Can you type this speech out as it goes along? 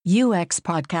UX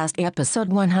Podcast Episode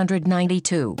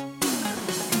 192.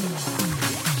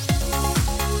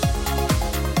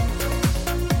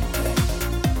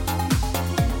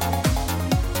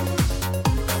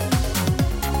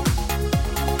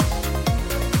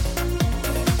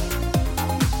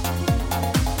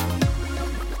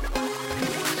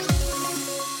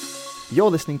 You're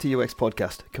listening to UX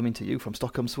Podcast, coming to you from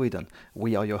Stockholm, Sweden.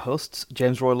 We are your hosts,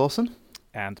 James Roy Lawson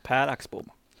and Per Axbom.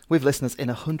 With listeners in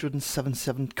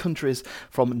 177 countries,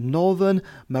 from Northern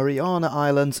Mariana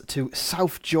Islands to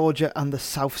South Georgia and the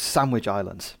South Sandwich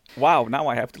Islands. Wow, now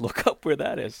I have to look up where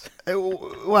that is.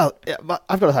 Well, yeah,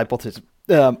 I've got a hypothesis.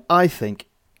 I think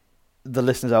the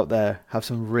listeners out there have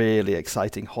some really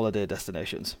exciting holiday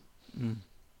destinations. Mm.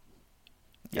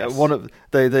 Yes. One of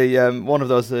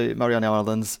those Mariana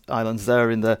Islands.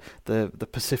 They're in the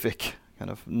Pacific,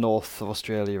 kind of north of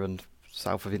Australia and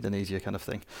south of Indonesia, kind of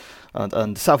thing,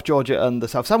 and South Georgia and the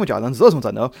South Sandwich Islands. Those ones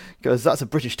I know because that's a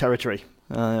British territory,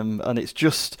 and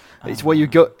it's where you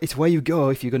go. It's where you go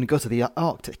if you're going to go to the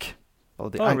Arctic. Or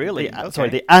the really? Sorry,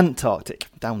 the Antarctic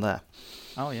down there.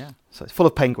 Oh yeah. So it's full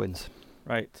of penguins.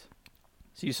 Right.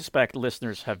 So you suspect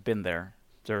listeners have been there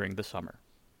during the summer?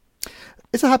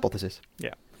 It's a hypothesis.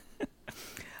 Yeah.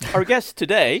 Our guest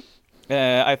today,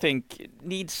 I think,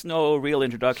 needs no real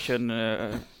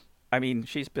introduction. I mean,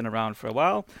 she's been around for a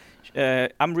while.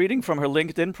 I'm reading from her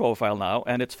LinkedIn profile now,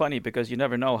 and it's funny because you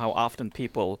never know how often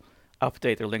people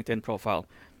update their LinkedIn profile.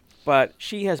 But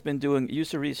she has been doing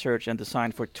user research and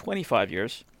design for 25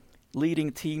 years,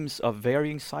 leading teams of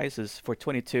varying sizes for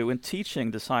 22, and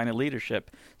teaching design and leadership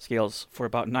skills for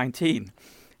about 19.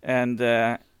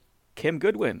 And Kim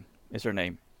Goodwin is her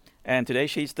name. And today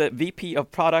she's the VP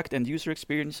of Product and User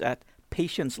Experience at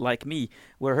Patients Like Me,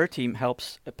 where her team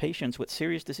helps patients with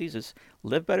serious diseases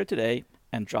live better today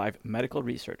and drive medical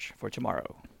research for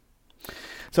tomorrow.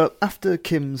 So after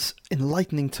Kim's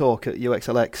enlightening talk at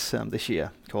UXLx this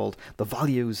year, called The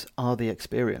Values Are the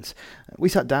Experience, we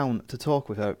sat down to talk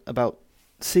with her about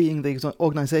seeing the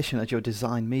organisation as your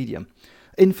design medium,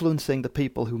 influencing the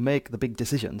people who make the big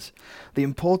decisions, the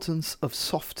importance of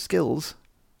soft skills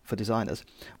for designers,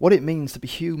 what it means to be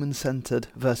human-centred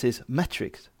versus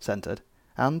metrics-centred,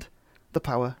 and the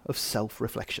power of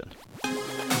self-reflection.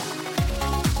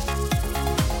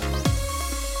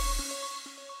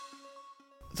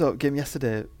 So, Kim,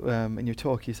 yesterday in your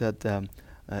talk you said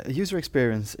a user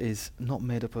experience is not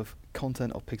made up of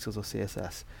content or pixels or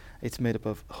CSS. It's made up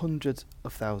of hundreds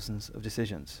of thousands of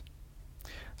decisions.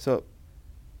 So,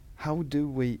 how do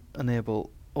we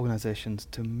enable organisations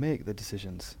to make the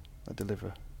decisions that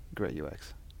deliver great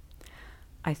UX?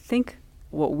 I think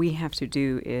what we have to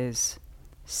do is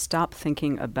stop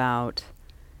thinking about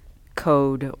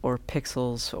code or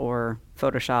pixels or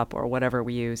Photoshop or whatever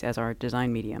we use as our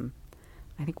design medium.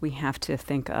 I think we have to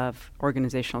think of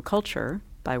organizational culture,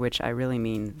 by which I really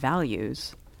mean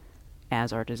values,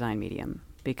 as our design medium,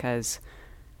 because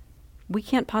we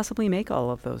can't possibly make all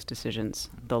of those decisions.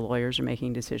 The lawyers are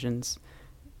making decisions.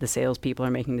 The salespeople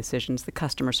are making decisions. The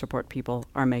customer support people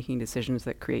are making decisions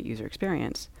that create user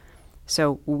experience.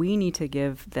 So we need to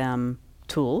give them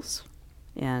tools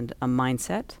and a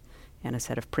mindset and a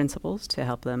set of principles to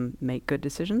help them make good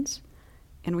decisions.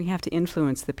 And we have to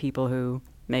influence the people who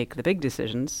make the big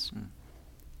decisions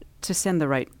to send the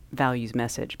right values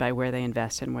message by where they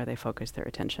invest and where they focus their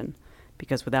attention.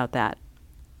 Because without that,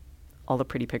 all the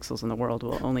pretty pixels in the world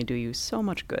will only do you so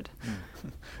much good.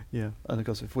 Yeah, and of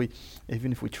course,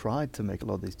 even if we tried to make a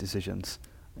lot of these decisions,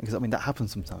 because I mean that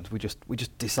happens sometimes, we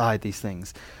just decide these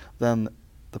things, then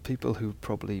the people who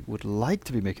probably would like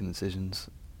to be making decisions,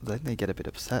 then they get a bit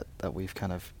upset that we've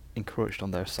kind of encroached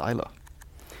on their silo.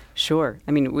 Sure.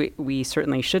 I mean, we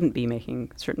certainly shouldn't be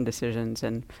making certain decisions,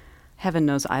 and heaven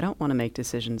knows I don't want to make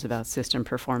decisions about system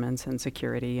performance and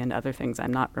security and other things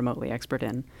I'm not remotely expert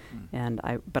in.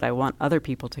 But I want other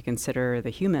people to consider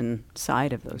the human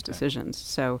side of those decisions.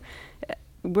 So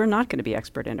we're not going to be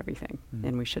expert in everything,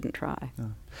 and we shouldn't try.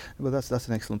 No. Well, that's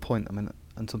an excellent point. I mean,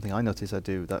 and something I notice I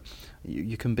do, that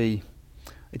you can be,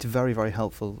 it's very, very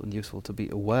helpful and useful to be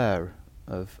aware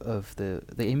of the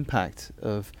impact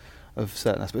of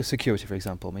certain aspects. Security, for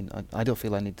example. I mean, I don't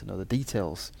feel I need to know the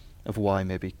details of why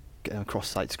maybe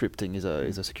cross-site scripting is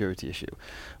a security issue,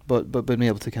 but being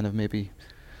able to kind of maybe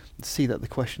see that the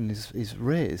question is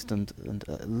raised and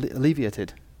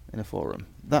alleviated in a forum.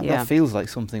 That feels like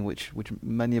something which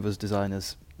many of us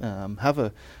designers have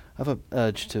a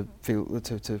urge to feel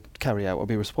to carry out or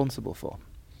be responsible for.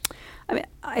 I mean,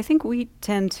 I think we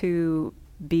tend to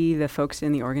be the folks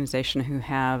in the organization who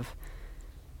have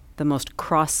the most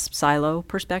cross-silo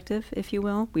perspective, if you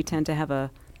will. We tend to have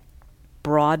a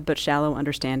broad but shallow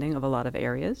understanding of a lot of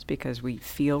areas because we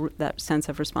feel that sense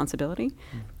of responsibility.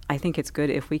 I think it's good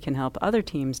if we can help other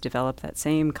teams develop that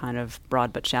same kind of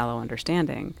broad but shallow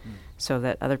understanding so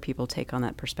that other people take on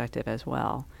that perspective as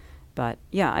well. But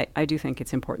yeah, I do think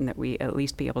it's important that we at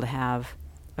least be able to have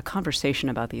a conversation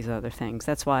about these other things.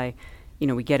 That's why,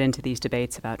 we get into these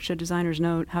debates about should designers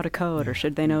know how to code or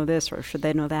should they know this or should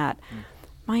they know that.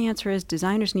 My answer is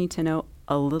designers need to know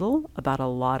a little about a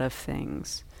lot of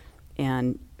things.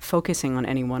 And focusing on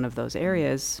any one of those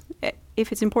areas,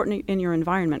 if it's important in your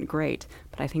environment, great.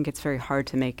 But I think it's very hard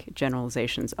to make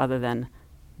generalizations other than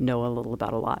know a little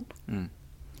about a lot.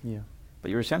 Yeah. But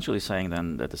you're essentially saying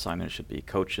then that designers should be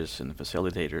coaches and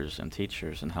facilitators and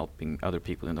teachers and helping other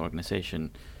people in the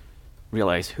organization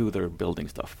realize who they're building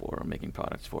stuff for or making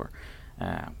products for.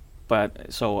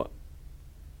 But so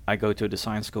I go to a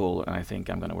design school and I think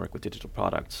I'm going to work with digital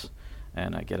products,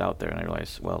 and I get out there and I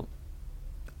realize, well,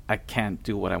 I can't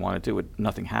do what I want to do.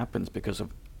 Nothing happens because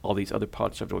of all these other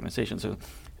parts of the organization. So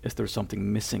is there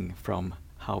something missing from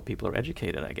how people are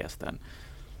educated, I guess, then?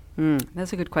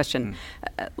 That's a good question.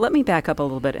 Let me back up a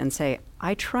little bit and say,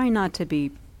 I try not to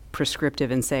be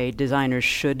prescriptive and say designers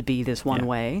should be this one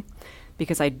way,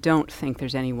 because I don't think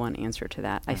there's any one answer to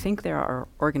that. I think there are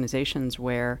organizations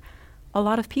where a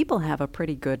lot of people have a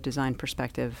pretty good design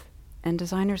perspective, and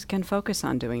designers can focus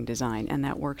on doing design, and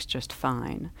that works just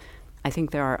fine. I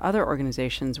think there are other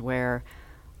organizations where,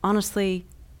 honestly,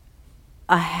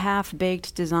 a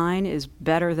half-baked design is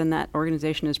better than that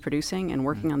organization is producing, and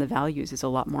working on the values is a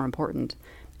lot more important.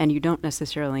 And you don't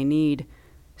necessarily need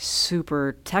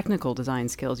super technical design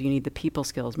skills. You need the people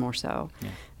skills more so.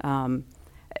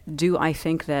 Do I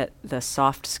think that the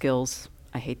soft skills,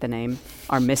 I hate the name,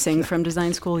 are missing from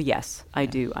design school? Yes, I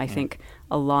do. I think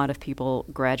a lot of people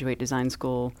graduate design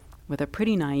school with a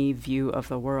pretty naive view of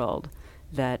the world,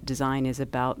 that design is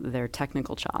about their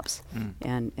technical chops,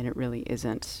 and it really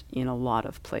isn't in a lot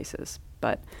of places.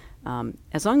 But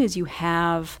as long as you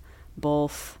have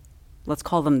both, let's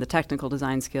call them the technical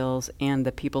design skills and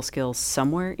the people skills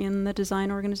somewhere in the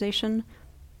design organization,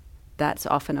 that's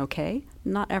often okay.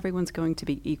 Not everyone's going to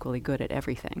be equally good at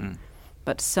everything.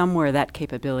 But somewhere that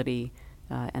capability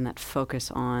and that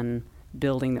focus on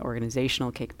building the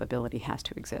organizational capability has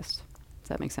to exist. Does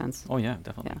that make sense? Oh yeah,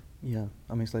 definitely. Yeah.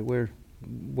 I mean, it's like we're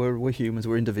humans,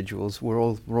 we're individuals, we're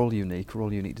all unique, we're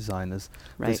all unique designers.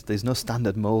 Right. There's no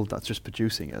standard mold that's just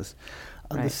producing us.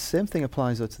 And the same thing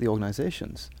applies to the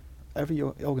organizations. Every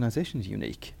organization is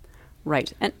unique.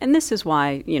 Right. And this is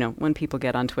why, when people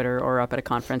get on Twitter or up at a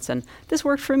conference and this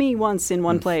worked for me once in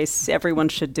one place, everyone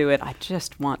should do it. I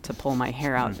just want to pull my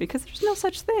hair out because there's no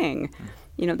such thing.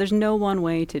 There's no one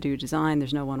way to do design.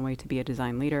 There's no one way to be a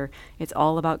design leader. It's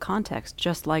all about context,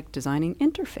 just like designing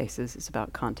interfaces is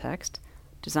about context.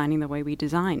 Designing the way we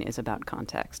design is about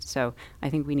context. So I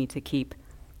think we need to keep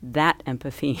that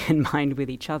empathy in mind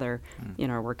with each other in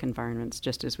our work environments,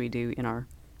 just as we do in our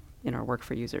work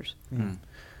for users.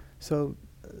 So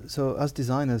as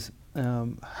designers,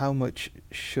 how much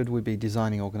should we be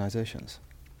designing organizations?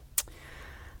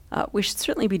 We should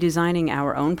certainly be designing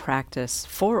our own practice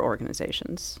for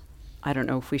organizations. I don't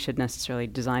know if we should necessarily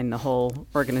design the whole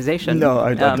organization. No,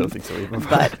 I don't think so either.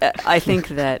 But I think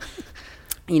that,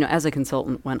 as a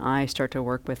consultant, when I start to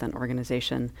work with an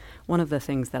organization, one of the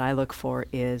things that I look for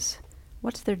is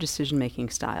what's their decision-making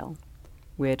style,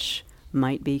 which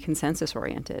might be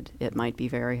consensus-oriented. It might be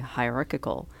very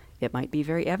hierarchical. It might be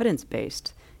very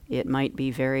evidence-based. It might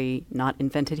be very not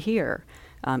invented here.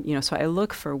 So I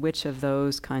look for which of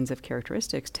those kinds of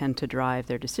characteristics tend to drive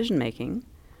their decision-making,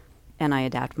 and I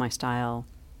adapt my style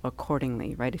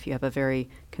accordingly, right? If you have a very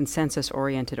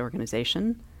consensus-oriented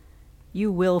organization,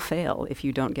 you will fail if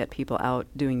you don't get people out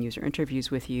doing user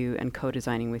interviews with you and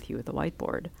co-designing with you at the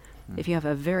whiteboard. If you have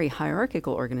a very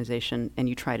hierarchical organization and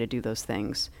you try to do those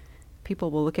things,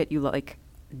 people will look at you like,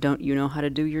 don't you know how to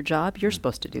do your job? You're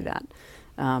supposed to do that.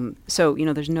 So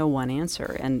there's no one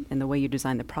answer, and the way you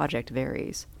design the project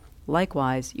varies.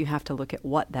 Likewise, you have to look at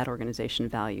what that organization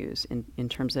values in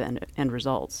terms of end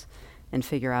results and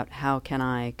figure out how can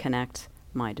I connect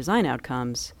my design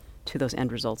outcomes to those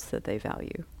end results that they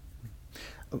value.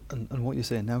 And what you're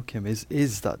saying now, Kim,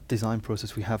 is that design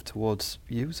process we have towards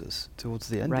users, towards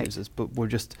the end users, but we're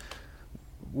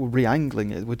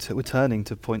re-angling it. We're turning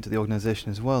to point to the organization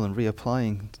as well and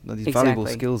reapplying these valuable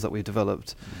skills that we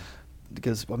developed.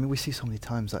 Because, we see so many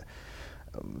times that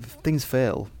things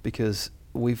fail because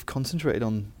we've concentrated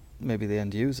on maybe the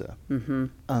end user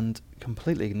and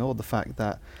completely ignored the fact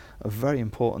that a very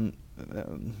important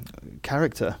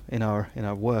character in our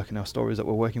work, in our stories that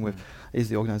we're working with, is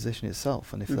the organization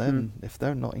itself. And if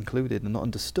they're not included and not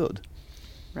understood,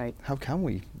 Right. How can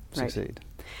we Right. succeed?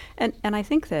 And I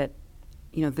think that,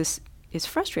 this is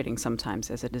frustrating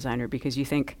sometimes as a designer because you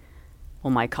think,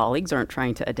 well, my colleagues aren't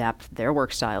trying to adapt their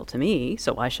work style to me,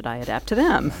 so why should I adapt to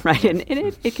them, right? And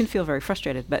it can feel very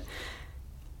frustrated, but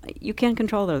you can't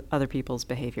control other people's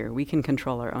behavior. We can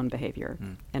control our own behavior,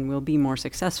 and we'll be more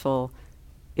successful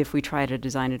if we try to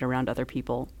design it around other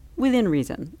people within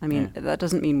reason. I mean, that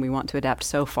doesn't mean we want to adapt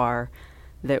so far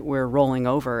that we're rolling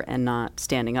over and not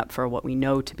standing up for what we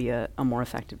know to be a more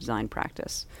effective design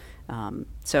practice.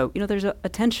 So there's a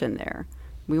tension there.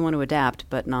 We want to adapt,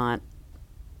 but not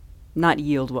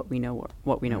yield what we know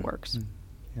works.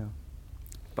 Yeah.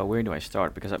 But where do I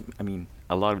start? Because I mean,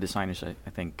 a lot of designers, I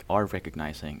think, are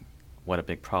recognizing what a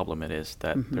big problem it is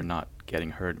that they're not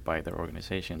getting heard by their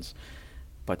organizations,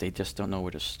 but they just don't know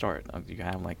where to start. Do you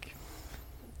have like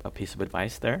a piece of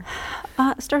advice there?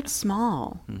 Start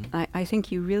small. I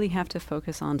think you really have to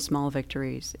focus on small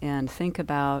victories and think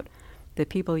about the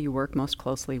people you work most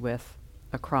closely with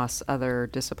across other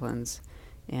disciplines,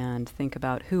 and think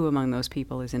about who among those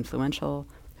people is influential,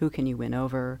 who can you win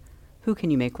over, who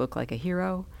can you make look like a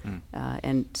hero,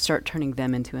 and start turning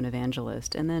them into an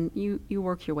evangelist. And then you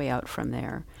work your way out from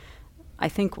there. I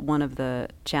think one of the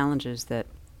challenges that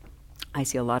I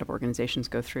see a lot of organizations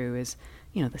go through is,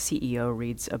 the CEO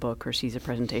reads a book or sees a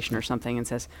presentation or something and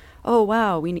says, oh,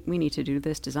 wow, we need to do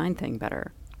this design thing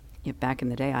better. Back in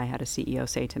the day, I had a CEO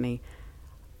say to me,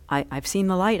 I've seen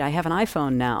the light. I have an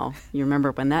iPhone now. You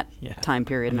remember when that time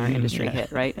period in our industry hit,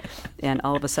 right? And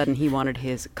all of a sudden, he wanted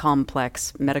his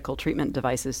complex medical treatment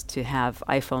devices to have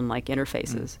iPhone-like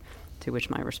interfaces, to which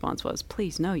my response was,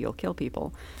 please, no, you'll kill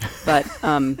people. But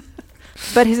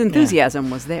his enthusiasm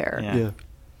was there. Yeah.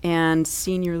 And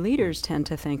senior leaders tend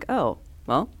to think, oh,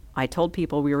 well, I told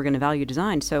people we were going to value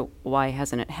design, so why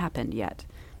hasn't it happened yet?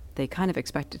 They kind of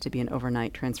expect it to be an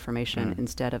overnight transformation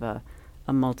instead of a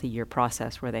multi-year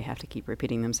process where they have to keep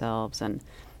repeating themselves and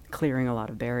clearing a lot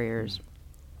of barriers.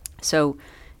 So,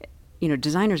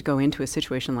 designers go into a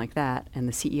situation like that, and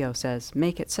the CEO says,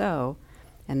 make it so,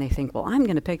 and they think, well, I'm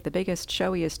going to pick the biggest,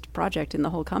 showiest project in the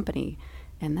whole company,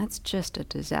 and that's just a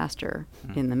disaster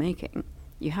in the making.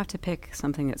 You have to pick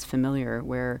something that's familiar,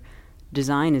 where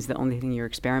design is the only thing you're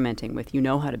experimenting with. You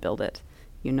know how to build it.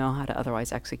 You know how to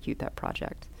otherwise execute that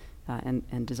project.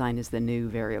 And design is the new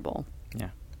variable. Yeah,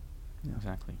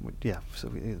 exactly. Yeah, so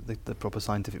the proper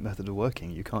scientific method of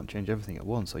working, you can't change everything at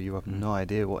once, so you have no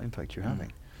idea what impact you're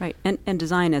having. Right, and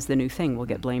design as the new thing will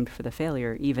get blamed for the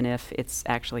failure, even if it's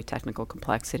actually technical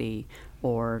complexity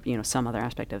or some other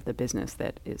aspect of the business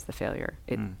that is the failure.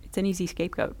 It's an easy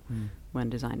scapegoat when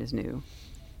design is new.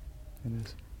 It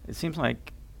is. It seems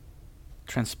like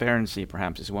transparency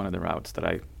perhaps is one of the routes that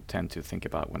I tend to think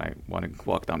about when I want to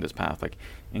walk down this path, like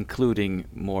including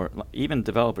more, even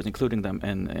developers, including them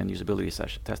in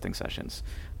usability testing sessions,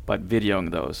 but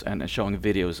videoing those and showing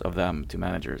videos of them to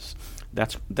managers.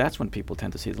 That's when people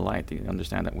tend to see the light. They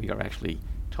understand that we are actually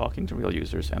talking to real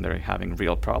users and they're having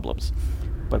real problems.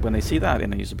 But when they see that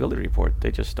in a usability report,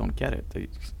 they just don't get it.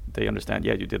 They understand,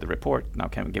 you did the report, now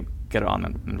can we get on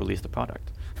and release the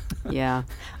product? Yeah.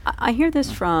 I hear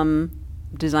this from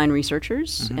design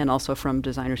researchers and also from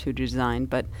designers who do design,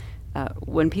 but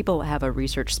when people have a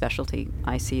research specialty,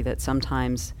 I see that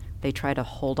sometimes they try to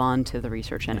hold on to the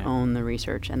research and own the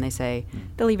research, and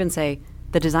they'll even say,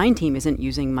 the design team isn't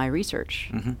using my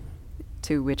research,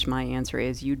 to which my answer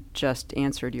is, you just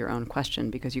answered your own question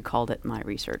because you called it my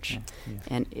research,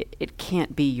 and it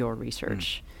can't be your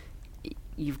research.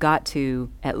 You've got to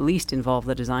at least involve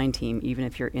the design team, even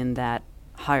if you're in that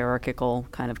hierarchical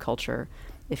kind of culture.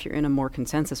 If you're in a more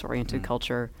consensus-oriented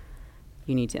culture,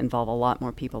 you need to involve a lot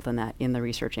more people than that in the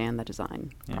research and the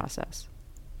design process.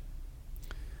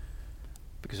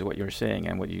 Because of what you're saying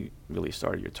and what you really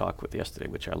started your talk with yesterday,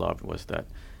 which I loved, was that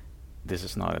this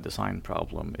is not a design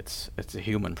problem, it's a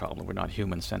human problem. We're not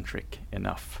human-centric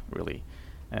enough, really.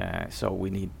 So we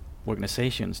need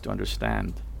organizations to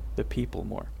understand the people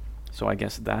more. So I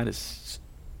guess that is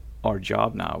our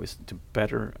job now, is to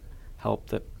better help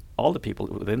all the people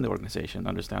within the organization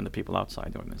understand the people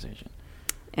outside the organization.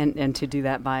 And to do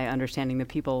that by understanding the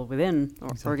people within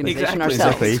organization Exactly.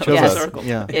 ourselves. Exactly, each So of yes. us. Circle.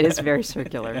 Yeah. It is very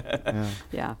circular.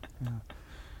 Yeah.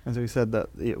 As we said, that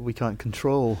we can't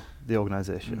control the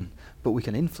organization, but we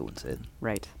can influence it.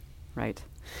 Right.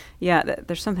 Yeah,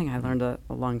 there's something I learned a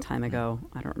long time ago,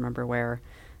 I don't remember where,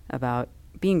 about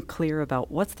being clear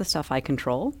about what's the stuff I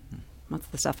control, what's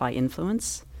the stuff I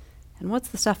influence, and what's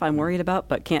the stuff I'm worried about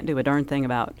but can't do a darn thing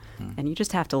about. And you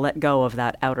just have to let go of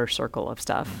that outer circle of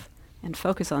stuff and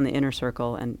focus on the inner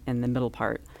circle and the middle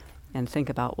part, and think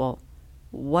about, well,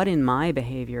 what in my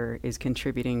behavior is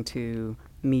contributing to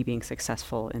me being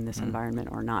successful in this environment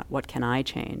or not? What can I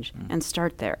change? And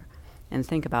start there and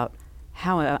think about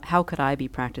how could I be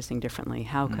practicing differently?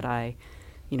 How could I,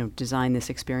 design this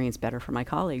experience better for my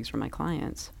colleagues, for my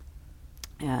clients?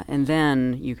 And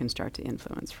then you can start to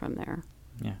influence from there.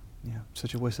 Yeah,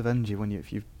 such a waste of energy when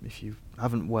if you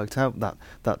haven't worked out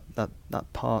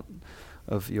that part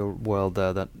of your world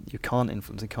there that you can't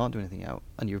influence and can't do anything out,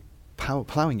 and you're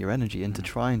plowing your energy into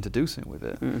trying to do something with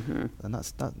it, and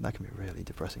that can be really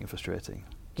depressing and frustrating.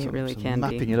 It really can be.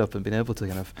 Mapping it up and being able to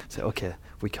kind of say, okay,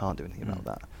 we can't do anything about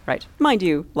that. Right. Mind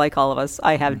you, like all of us,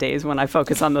 I have days when I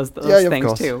focus on those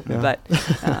things too. Yeah. But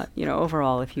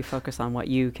overall, if you focus on what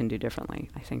you can do differently,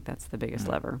 I think that's the biggest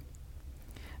lever.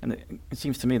 And it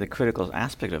seems to me the critical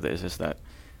aspect of this is that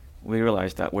we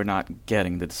realize that we're not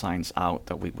getting the designs out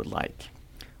that we would like.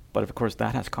 But of course,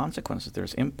 that has consequences.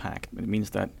 There's impact. It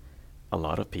means that a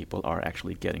lot of people are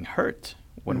actually getting hurt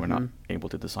when we're not able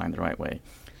to design the right way.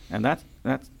 And that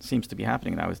seems to be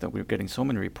happening now, is that we're getting so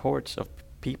many reports of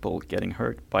people getting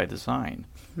hurt by design.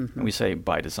 And we say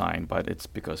by design, but it's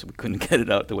because we couldn't get it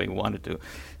out the way we wanted to.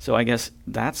 So I guess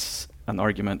that's an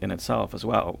argument in itself as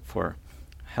well for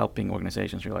helping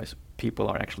organizations realize people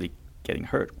are actually getting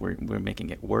hurt. We're making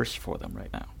it worse for them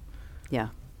right now.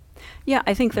 Yeah,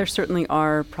 I think there certainly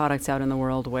are products out in the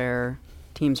world where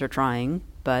teams are trying,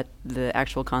 but the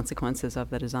actual consequences of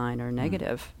the design are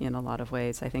negative in a lot of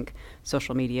ways. I think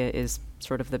social media is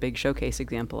sort of the big showcase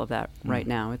example of that right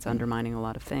now. It's undermining a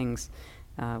lot of things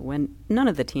when none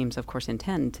of the teams, of course,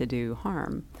 intend to do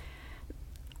harm.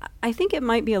 I think it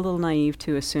might be a little naive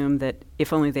to assume that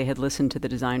if only they had listened to the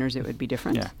designers, it would be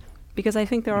different. Yeah. Because I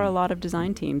think there are a lot of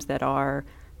design teams that are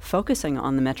focusing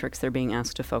on the metrics they're being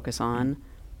asked to focus on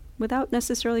without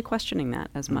necessarily questioning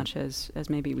that as much as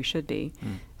maybe we should be.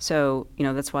 So,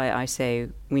 that's why I say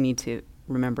we need to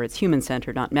remember it's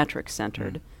human-centered, not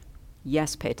metrics-centered.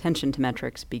 Yes, pay attention to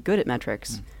metrics, be good at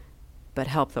metrics, but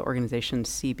help the organization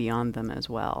see beyond them as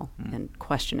well and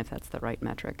question if that's the right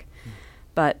metric.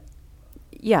 But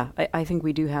yeah, I think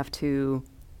we do have to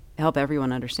help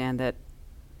everyone understand that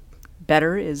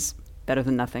better is better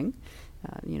than nothing.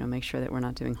 Make sure that we're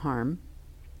not doing harm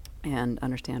and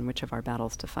understand which of our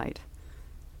battles to fight.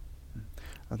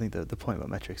 I think the point about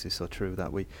metrics is so true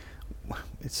that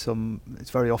it's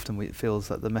very often it feels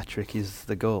that the metric is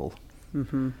the goal,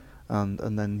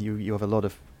 and then you have a lot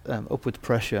of upward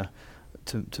pressure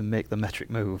to make the metric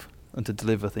move and to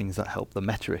deliver things that help the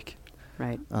metric.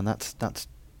 Right. And that's at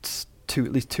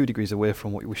least 2 degrees away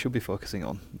from what we should be focusing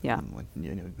on. Yeah.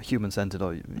 Human-centered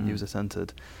or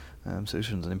user-centered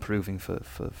solutions and improving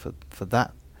for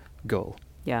that goal.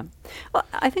 Yeah. Well,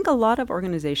 I think a lot of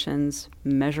organizations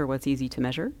measure what's easy to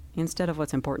measure instead of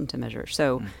what's important to measure.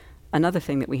 So another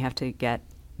thing that we have to get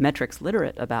metrics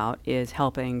literate about is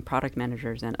helping product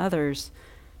managers and others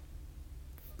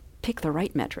pick the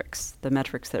right metrics, the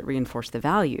metrics that reinforce the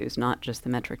values, not just the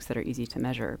metrics that are easy to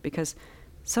measure. Because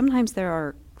sometimes there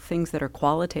are things that are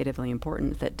qualitatively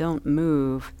important that don't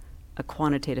move a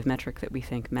quantitative metric that we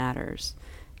think matters.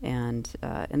 And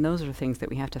those are things that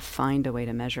we have to find a way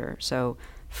to measure. So,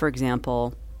 for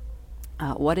example,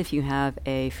 what if you have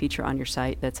a feature on your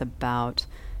site that's about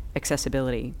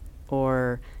accessibility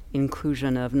or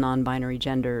inclusion of non-binary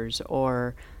genders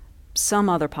or some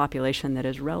other population that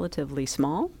is relatively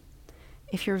small?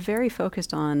 If you're very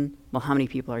focused on, well, how many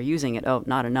people are using it? Oh,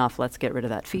 not enough. Let's get rid of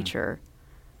that feature.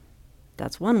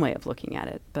 That's one way of looking at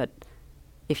it. But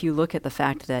if you look at the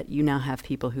fact that you now have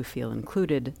people who feel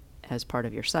included as part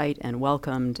of your site and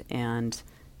welcomed and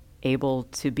able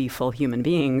to be full human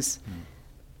beings,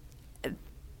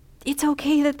 it's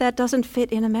okay that doesn't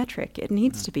fit in a metric. It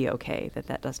needs to be okay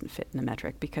that doesn't fit in a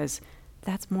metric because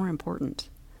that's more important.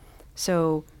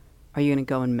 So are you going to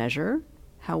go and measure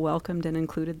how welcomed and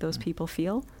included those people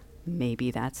feel? Maybe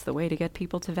that's the way to get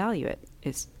people to value it,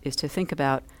 is to think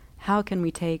about how can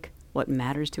we take what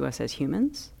matters to us as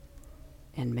humans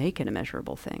and make it a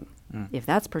measurable thing. If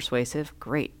that's persuasive,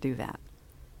 great, do that.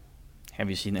 Have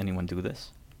you seen anyone do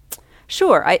this?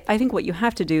 Sure. I think what you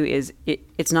have to do is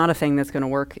it's not a thing that's going to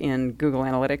work in Google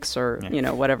Analytics or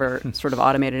whatever sort of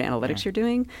automated analytics you're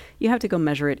doing. You have to go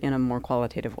measure it in a more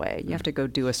qualitative way. You have to go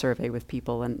do a survey with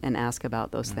people and ask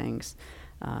about those things.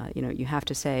 You have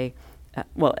to say,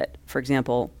 for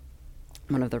example,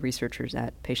 one of the researchers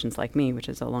at Patients Like Me, which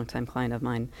is a longtime client of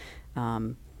mine,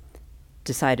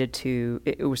 decided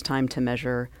it was time to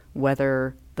measure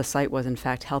whether the site was in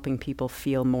fact helping people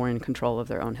feel more in control of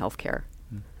their own health care.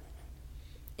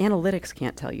 Analytics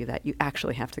can't tell you that. You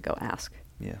actually have to go ask.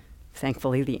 Yeah.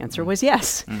 Thankfully, the answer was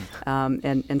yes.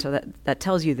 And so that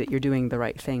tells you that you're doing the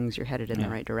right things, you're headed in the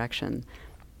right direction.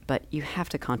 but you have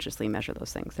to consciously measure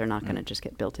those things. They're not going to just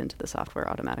get built into the software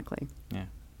automatically. Yeah.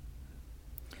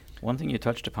 One thing you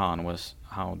touched upon was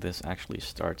how this actually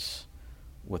starts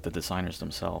with the designers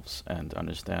themselves and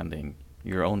understanding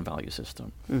your own value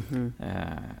system.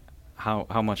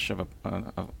 How much of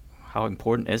how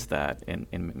important is that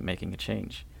in making a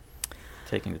change?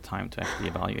 Taking the time to actually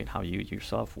evaluate how you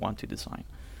yourself want to design.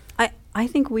 I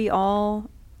think we all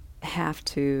have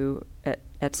to,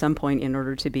 at some point, in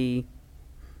order to be,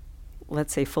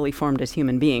 let's say, fully formed as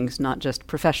human beings, not just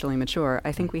professionally mature,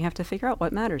 I think we have to figure out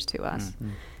what matters to us.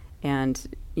 And,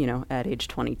 at age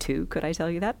 22, could I tell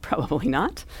you that? Probably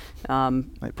not. It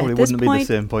probably wouldn't be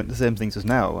the same things as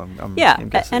now. I'm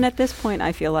guessing. And at this point,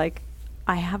 I feel like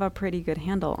I have a pretty good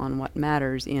handle on what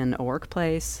matters in a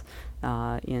workplace,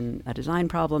 in a design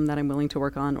problem that I'm willing to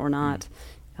work on or not,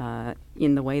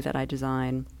 in the way that I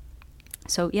design.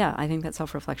 So yeah, I think that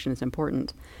self-reflection is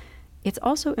important. It's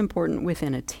also important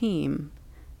within a team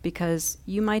because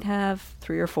you might have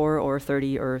 3 or 4 or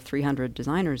 30 or 300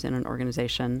 designers in an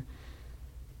organization,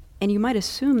 and you might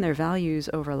assume their values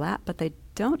overlap, but they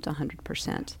don't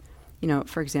 100%.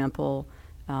 For example,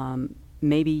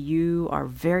 maybe you are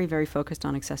very, very focused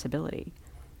on accessibility,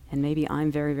 and maybe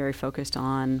I'm very, very focused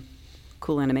on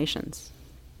cool animations.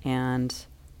 And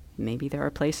maybe there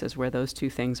are places where those two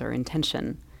things are in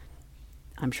tension.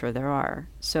 I'm sure there are.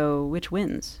 So which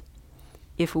wins?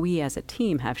 If we as a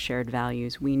team have shared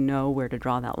values, we know where to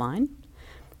draw that line.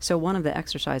 So one of the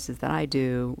exercises that I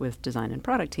do with design and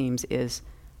product teams is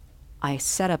I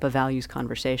set up a values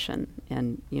conversation.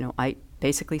 And, I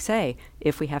basically say,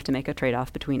 if we have to make a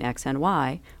trade-off between X and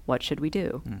Y, what should we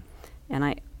do?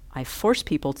 And I force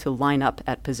people to line up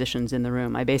at positions in the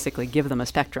room. I basically give them a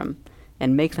spectrum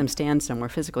and make them stand somewhere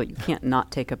physical. You can't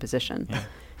not take a position.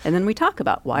 And then we talk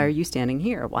about, why are you standing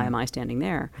here? Why am I standing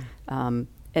there?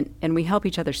 And we help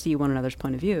each other see one another's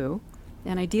point of view.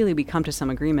 And ideally, we come to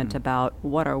some agreement about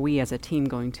what are we as a team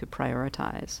going to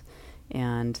prioritize.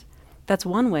 And that's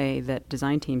one way that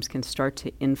design teams can start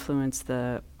to influence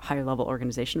the higher level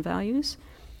organization values,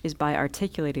 is by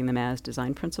articulating them as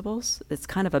design principles. It's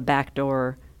kind of a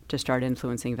backdoor to start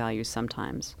influencing values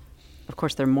sometimes. Of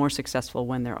course, they're more successful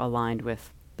when they're aligned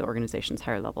with the organization's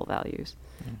higher level values.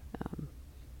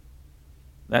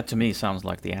 That to me sounds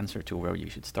like the answer to where you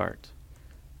should start.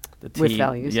 The team, with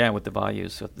values? Yeah, with the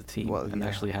values of the team and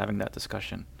actually having that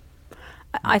discussion.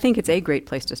 I think it's a great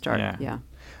place to start, yeah.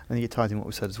 I think it ties in what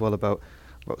we said as well about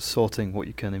sorting what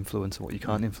you can influence and what you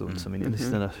can't influence. I mean, this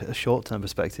is in a short-term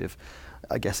perspective.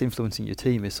 I guess influencing your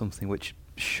team is something which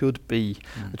should be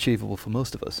achievable for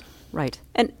most of us. Right.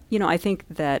 And, I think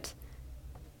that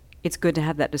it's good to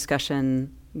have that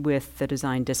discussion with the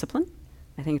design discipline.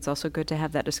 I think it's also good to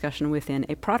have that discussion within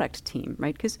a product team,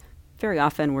 right? Because very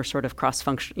often we're sort of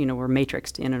cross-function, we're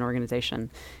matrixed in an organization.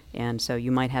 And so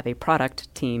you might have a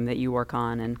product team that you work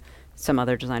on, and some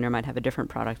other designer might have a different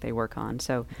product they work on.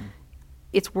 So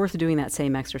it's worth doing that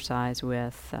same exercise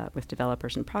with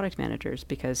developers and product managers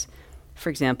because, for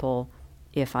example,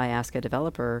 if I ask a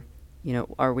developer,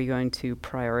 are we going to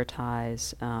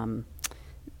prioritize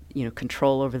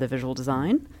control over the visual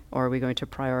design, or are we going to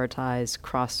prioritize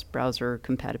cross-browser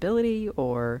compatibility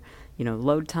or,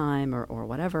 load time or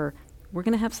whatever? We're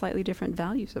going to have slightly different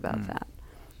values about that.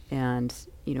 And,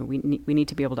 we need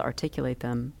to be able to articulate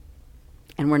them.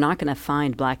 And we're not going to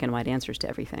find black and white answers to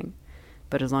everything.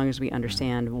 But as long as we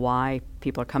understand why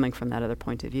people are coming from that other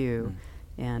point of view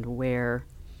and where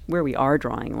we are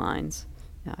drawing lines,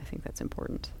 I think that's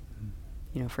important.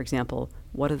 For example,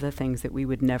 what are the things that we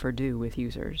would never do with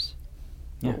users?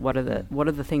 What are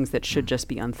the things that should just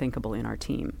be unthinkable in our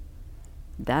team?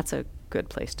 That's a good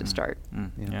place to start.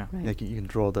 Right. You can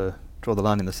draw the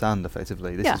line in the sand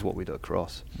effectively. This is what we do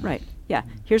across. Right. Yeah.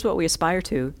 Here's what we aspire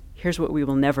to. Here's what we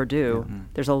will never do.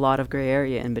 There's a lot of gray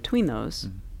area in between those.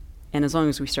 And as long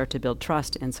as we start to build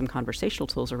trust and some conversational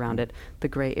tools around it, the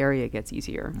gray area gets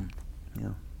easier.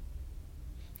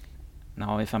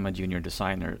 Now, if I'm a junior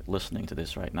designer listening to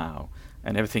this right now,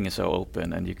 and everything is so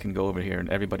open, and you can go over here, and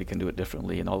everybody can do it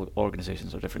differently, and all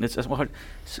organizations are different. It's hard.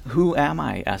 Who am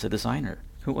I as a designer?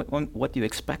 What do you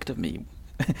expect of me?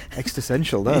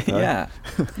 Existential, that. Yeah.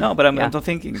 No, but I'm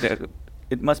thinking that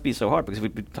it must be so hard because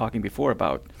we've been talking before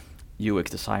about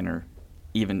UX designer,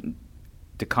 even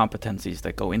the competencies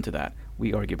that go into that.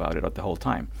 We argue about it the whole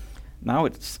time. Now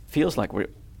it feels like we're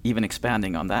even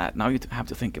expanding on that. Now you have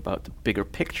to think about the bigger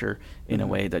picture in a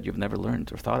way that you've never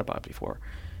learned or thought about before.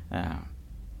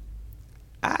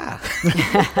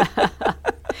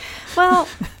 Well,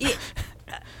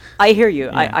 I hear you.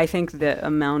 Yeah. I think the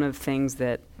amount of things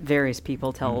that various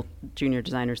people tell junior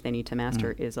designers they need to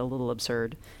master is a little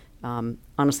absurd.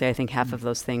 Honestly, I think half of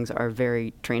those things are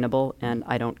very trainable, and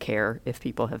I don't care if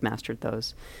people have mastered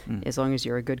those. As long as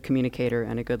you're a good communicator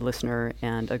and a good listener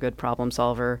and a good problem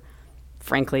solver,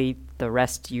 frankly, the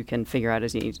rest you can figure out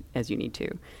as you need to.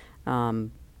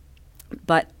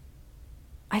 But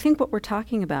I think what we're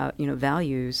talking about,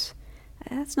 values,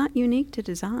 that's not unique to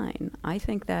design. I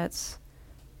think that's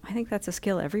a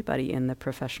skill everybody in the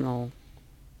professional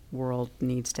world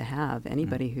needs to have.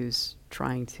 Anybody who's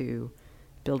trying to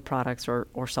build products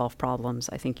or solve problems.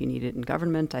 I think you need it in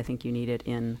government. I think you need it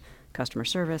in customer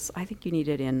service. I think you need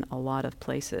it in a lot of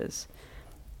places.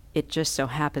 It just so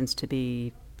happens to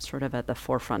be sort of at the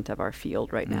forefront of our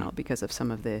field right now because of some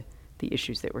of the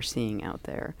issues that we're seeing out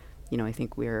there. I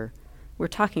think we're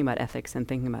talking about ethics and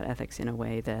thinking about ethics in a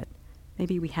way that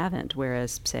maybe we haven't,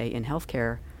 whereas, say, in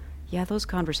healthcare, those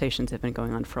conversations have been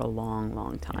going on for a long,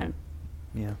 long time.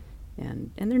 Yeah.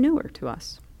 And they're newer to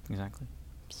us. Exactly.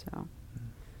 So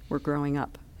we're growing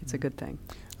up. It's a good thing.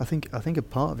 I think a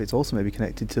part of it's also maybe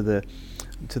connected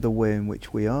to the way in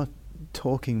which we are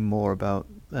talking more about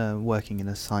working in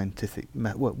a scientific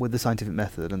with the scientific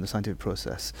method and the scientific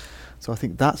process. So I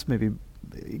think that's maybe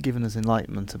given us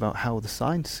enlightenment about how the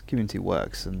science community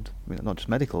works, and not just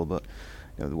medical, but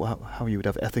how you would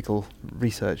have ethical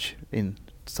research in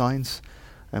science,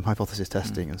 hypothesis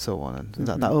testing, and so on, and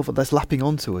that's lapping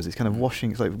onto us. It's kind of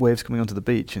washing. It's like waves coming onto the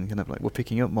beach, and kind of like we're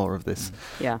picking up more of this,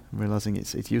 and realizing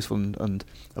it's useful and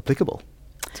applicable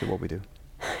to what we do.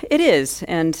 It is,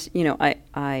 and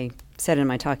I said in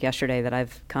my talk yesterday that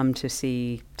I've come to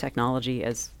see technology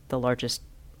as the largest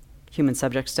human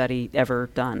subject study ever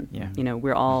done. Yeah.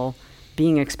 We're all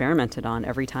being experimented on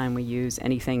every time we use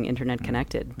anything internet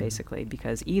connected, basically,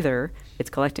 because either it's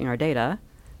collecting our data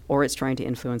or it's trying to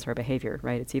influence our behavior,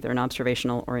 right? It's either an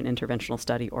observational or an interventional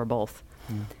study or both.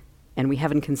 And we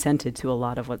haven't consented to a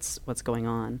lot of what's going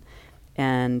on.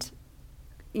 And,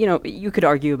 you could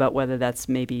argue about whether that's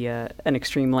maybe an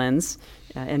extreme lens,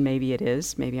 and maybe it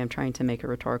is. Maybe I'm trying to make a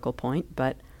rhetorical point,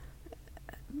 but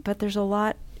there's a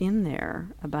lot in there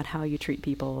about how you treat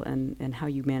people and how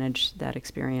you manage that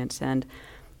experience. And,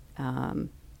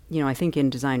 I think in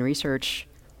design research,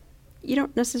 you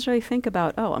don't necessarily think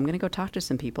about, I'm going to go talk to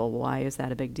some people. Why is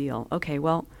that a big deal? Okay,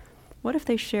 well, what if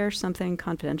they share something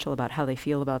confidential about how they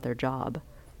feel about their job,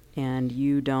 and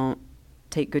you don't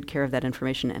take good care of that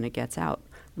information and it gets out?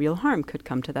 Real harm could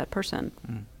come to that person.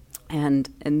 And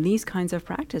these kinds of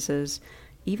practices,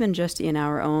 even just in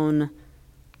our own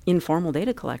informal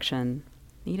data collection,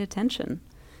 need attention.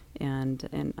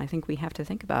 And I think we have to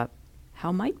think about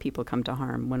how might people come to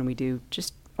harm when we do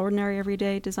just ordinary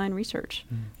everyday design research.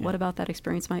 What about that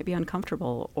experience might be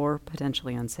uncomfortable or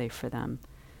potentially unsafe for them?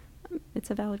 It's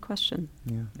a valid question.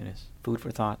 Yeah, it is. Food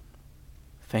for thought.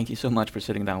 Thank you so much for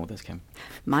sitting down with us, Kim.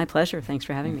 My pleasure. Thanks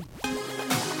for having me.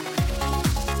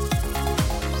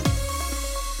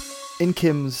 In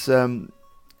Kim's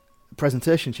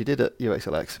presentation she did at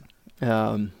UXLx,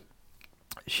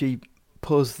 she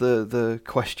posed the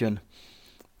question,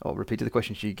 or repeated the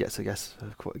question she gets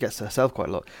herself quite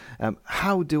a lot.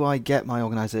 How do I get my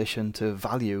organisation to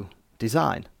value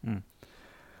design?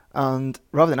 And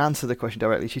rather than answer the question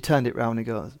directly, she turned it around and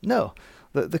goes, no,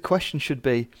 the question should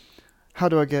be, how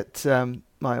do I get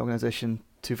my organisation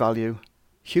to value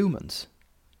humans?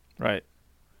 Right.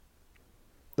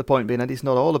 The point being that it's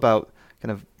not all about kind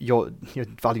of your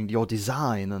valuing your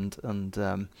design and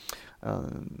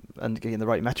getting the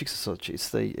right metrics as such.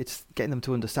 It's getting them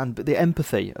to understand the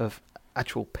empathy of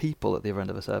actual people at the other end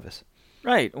of a service.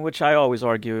 Right, which I always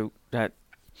argue that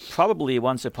probably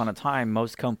once upon a time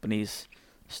most companies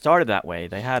started that way.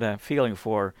 They had a feeling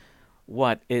for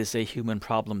what is a human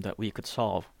problem that we could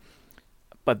solve.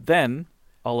 But then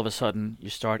all of a sudden you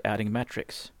start adding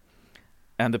metrics.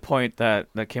 And the point that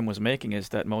Kim was making is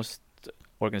that most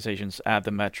organizations add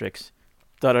the metrics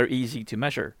that are easy to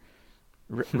measure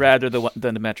rather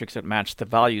than the metrics that match the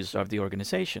values of the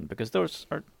organization, because those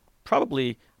are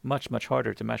probably much, much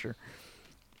harder to measure.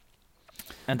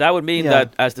 And that would mean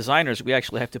that as designers, we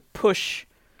actually have to push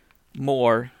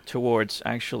more towards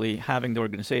actually having the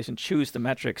organization choose the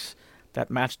metrics that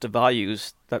match the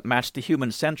values, that match the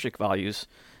human-centric values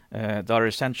that are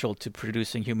essential to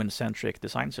producing human-centric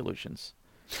design solutions.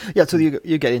 Yeah, so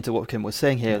you get into what Kim was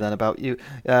saying here then about you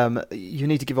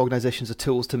need to give organizations the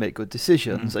tools to make good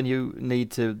decisions, and you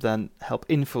need to then help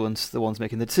influence the ones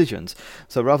making the decisions.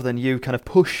 So rather than you kind of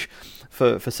push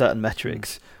for certain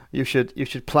metrics, you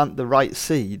should plant the right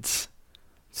seeds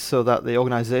so that the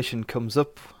organization comes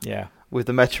up with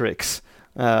the metrics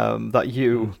that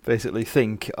you basically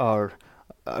think are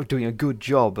doing a good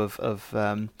job of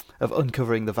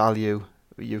uncovering the value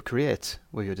you create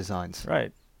with your designs.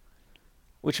 Right.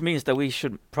 which means that we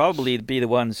should probably be the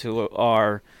ones who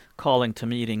are calling to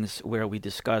meetings where we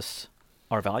discuss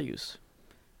our values.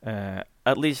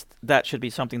 At least that should be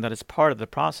something that is part of the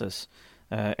process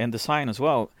in design as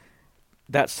well.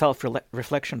 That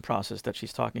self-reflection process that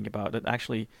she's talking about, and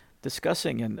actually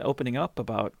discussing and opening up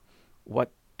about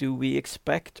what do we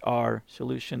expect our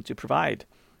solution to provide,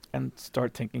 and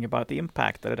start thinking about the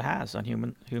impact that it has on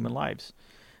human lives.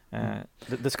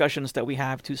 The discussions that we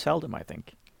have too seldom, I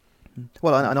think.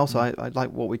 Well, and also I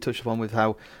like what we touched upon with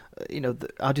how,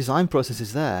 our design process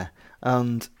is there,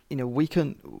 and we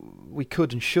could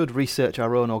and should research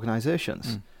our own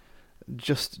organisations,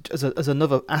 just as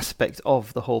another aspect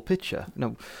of the whole picture.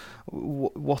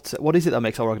 What is it that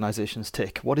makes our organisations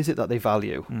tick? What is it that they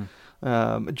value?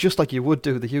 Just like you would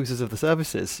do the users of the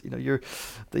services.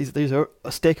 These are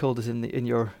stakeholders in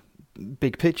your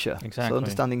big picture. Exactly. So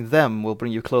understanding them will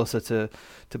bring you closer to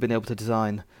being able to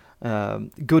design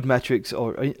good metrics,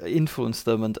 or influence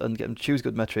them and get them to choose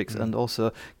good metrics, and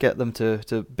also get them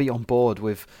to be on board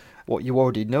with what you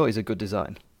already know is a good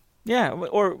design. Yeah,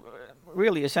 or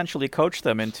really essentially coach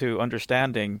them into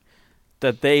understanding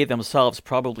that they themselves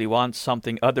probably want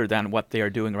something other than what they are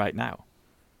doing right now.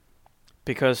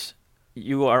 Because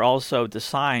you are also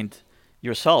designed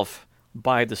yourself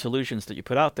by the solutions that you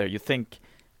put out there. You think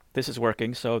this is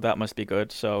working, so that must be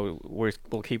good, so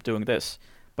we'll keep doing this.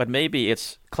 But maybe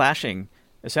it's clashing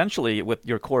essentially with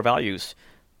your core values,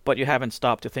 but you haven't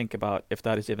stopped to think about if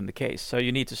that is even the case. So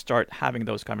you need to start having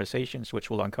those conversations, which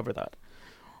will uncover that.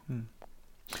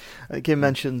 Kim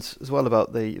mentions as well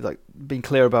about being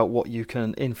clear about what you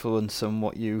can influence and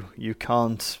what you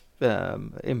can't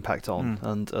impact on,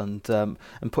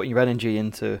 and putting your energy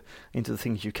into the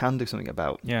things you can do something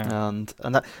about. Yeah. And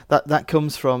that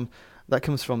comes from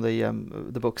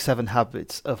the book 7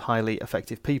 Habits of Highly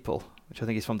Effective People, which I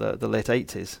think is from the late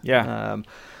 80s. Yeah.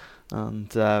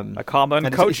 A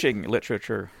common coaching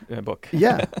literature book.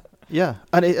 Yeah. Yeah,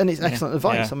 and it's excellent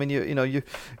advice. Yeah. I mean,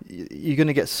 you're going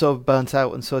to get so burnt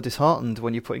out and so disheartened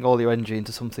when you're putting all your energy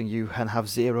into something you can have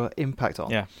zero impact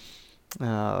on. Yeah.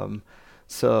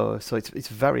 So it's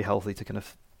very healthy to kind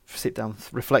of sit down,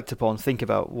 reflect upon, think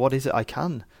about what is it I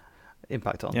can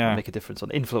impact on, and make a difference on,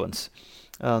 influence,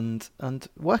 and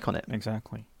work on it.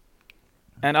 Exactly.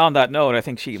 And on that note, I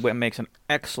think she makes an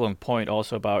excellent point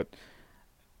also about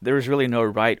there is really no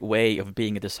right way of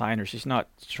being a designer. She's not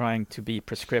trying to be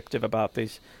prescriptive about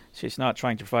this. She's not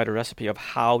trying to provide a recipe of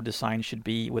how design should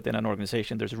be within an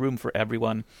organization. There's room for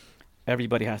everyone.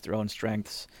 Everybody has their own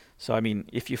strengths. So, I mean,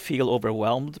 if you feel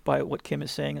overwhelmed by what Kim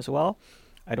is saying as well,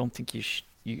 I don't think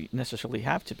you necessarily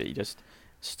have to be. Just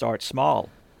start small.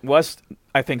 Was,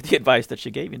 I think, the advice that she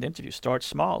gave in the interview. Start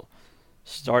small.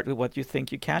 Start with what you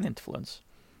think you can influence.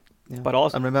 Yeah. But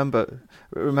also, and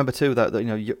remember too that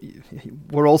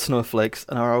we're all snowflakes,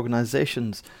 and our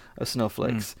organisations are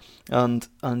snowflakes. And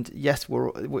yes,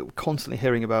 we're constantly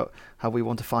hearing about how we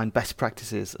want to find best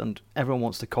practices, and everyone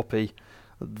wants to copy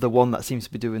the one that seems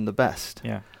to be doing the best.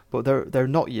 Yeah. But they're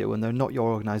not you, and they're not your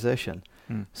organisation.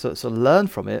 So learn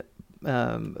from it,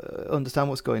 understand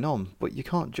what's going on, but you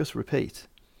can't just repeat.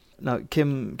 Now,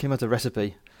 Kim has a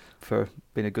recipe for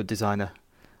being a good designer,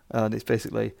 and it's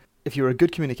basically, if you're a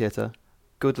good communicator,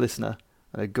 good listener,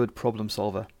 and a good problem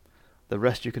solver, the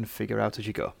rest you can figure out as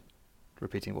you go.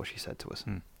 Repeating what she said to us.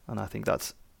 And I think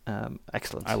that's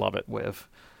excellent. I love it. Way of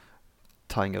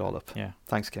tying it all up. Yeah.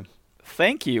 Thanks, Kim.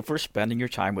 Thank you for spending your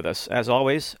time with us. As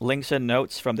always, links and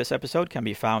notes from this episode can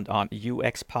be found on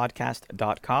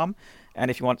uxpodcast.com. And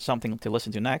if you want something to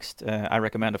listen to next, I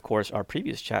recommend, of course, our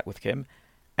previous chat with Kim,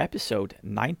 episode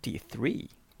 93.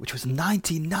 Which was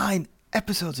 99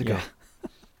 episodes ago. Yeah.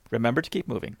 Remember to keep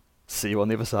moving. See you on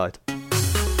the other side.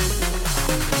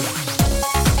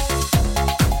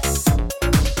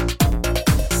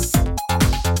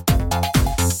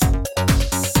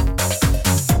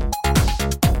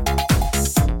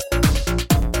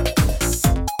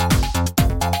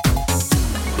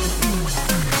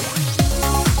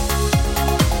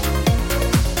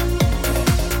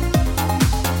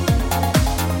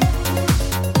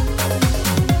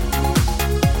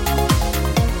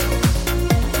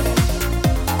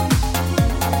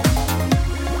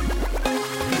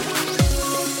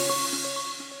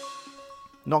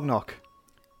 Knock, knock.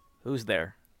 Who's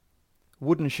there?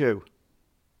 Wooden shoe.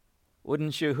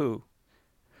 Wouldn't you who?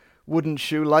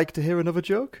 Wouldn't you like to hear another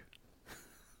joke?